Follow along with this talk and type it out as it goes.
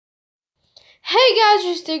Hey guys,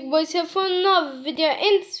 it's Stick Boys here for another video.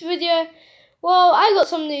 In this video, well, I got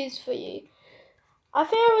some news for you. I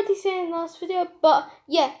think I already said in the last video, but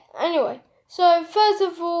yeah, anyway. So first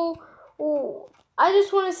of all, I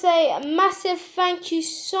just want to say a massive thank you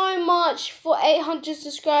so much for 800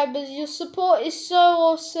 subscribers. Your support is so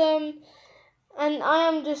awesome. And I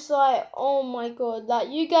am just like, oh my god, like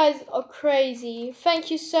you guys are crazy.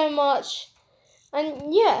 Thank you so much.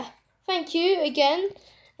 And yeah, thank you again.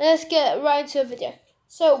 Let's get right into the video.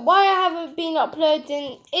 So why I haven't been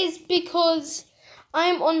uploading is because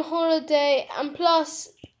I'm on holiday, and plus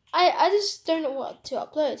I just don't know what to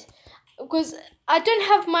upload because I don't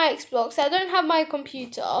have my Xbox, I don't have my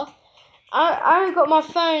computer. I only got my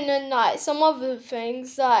phone and like some other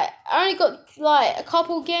things. Like I only got like a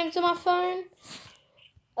couple games on my phone.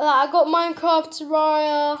 Like I got Minecraft,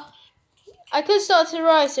 Terraria. I could start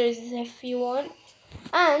Terraria series if you want.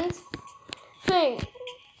 And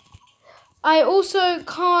I also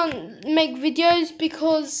can't make videos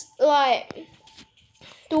because like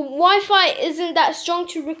the Wi-Fi isn't that strong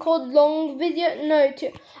to record long video.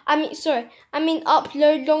 I mean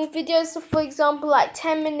upload long videos. So for example, like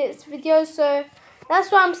 10 minutes videos. So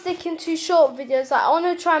that's why I'm sticking to short videos. Like I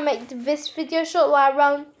want to try and make this video short, like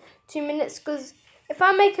around 2 minutes. Because if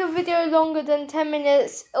I make a video longer than 10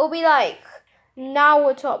 minutes, it'll be like an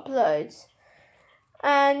hour to upload.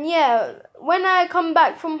 And yeah, when I come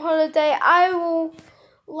back from holiday, I will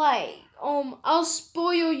I'll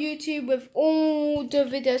spoil YouTube with all the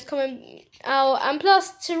videos coming out, and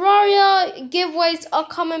plus Terraria giveaways are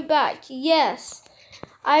coming back. Yes,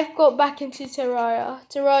 I've got back into Terraria.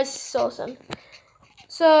 Terraria is awesome.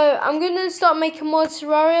 So I'm gonna start making more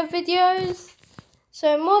Terraria videos.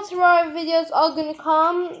 So more Terraria videos are gonna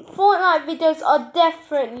come. Fortnite videos are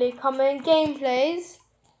definitely coming. Gameplays.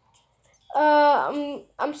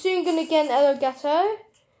 I'm soon gonna get an Elo Ghetto.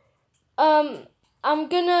 I'm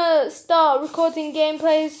gonna start recording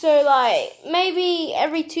gameplays, so like maybe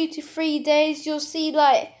every 2 to 3 days you'll see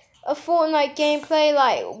like a Fortnite gameplay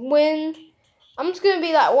like win. I'm just gonna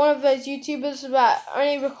be like one of those YouTubers that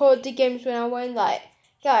only record the games when I win. Like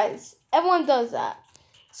guys, everyone does that.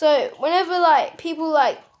 So whenever like people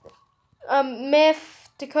like Myth,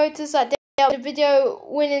 Dakotas, like they have a video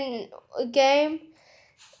winning a game,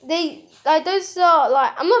 they like don't start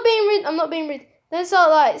like I'm not being rude. They start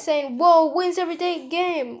like saying, "Whoa, wins every day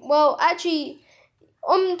game." Well, actually,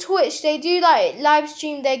 on Twitch they do like live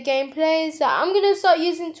stream their gameplays. So I'm gonna start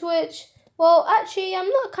using Twitch. Well, actually, I'm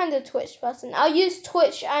not kind of Twitch person. I'll use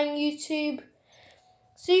Twitch and YouTube,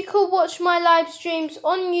 so you can watch my live streams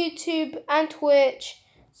on YouTube and Twitch.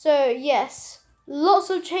 So yes, lots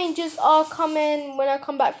of changes are coming when I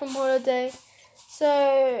come back from holiday.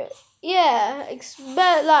 So yeah,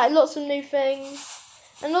 expect like lots of new things.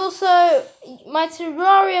 And also my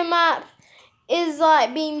Terraria map is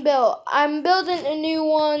like being built. I'm building a new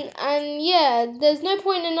one, and yeah, there's no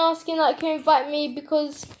point in asking like can you invite me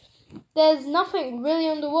because there's nothing really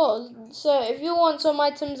on the world. So if you want some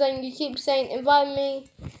items and you keep saying invite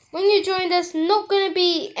me, when you join there's not gonna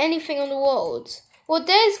be anything on the world. Well,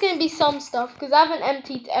 there's gonna be some stuff because I haven't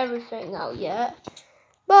emptied everything out yet.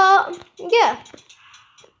 But yeah.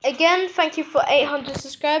 Again, thank you for 800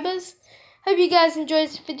 subscribers. Hope you guys enjoyed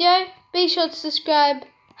this video. Be sure to subscribe.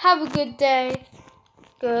 Have a good day.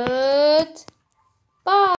 Goodbye.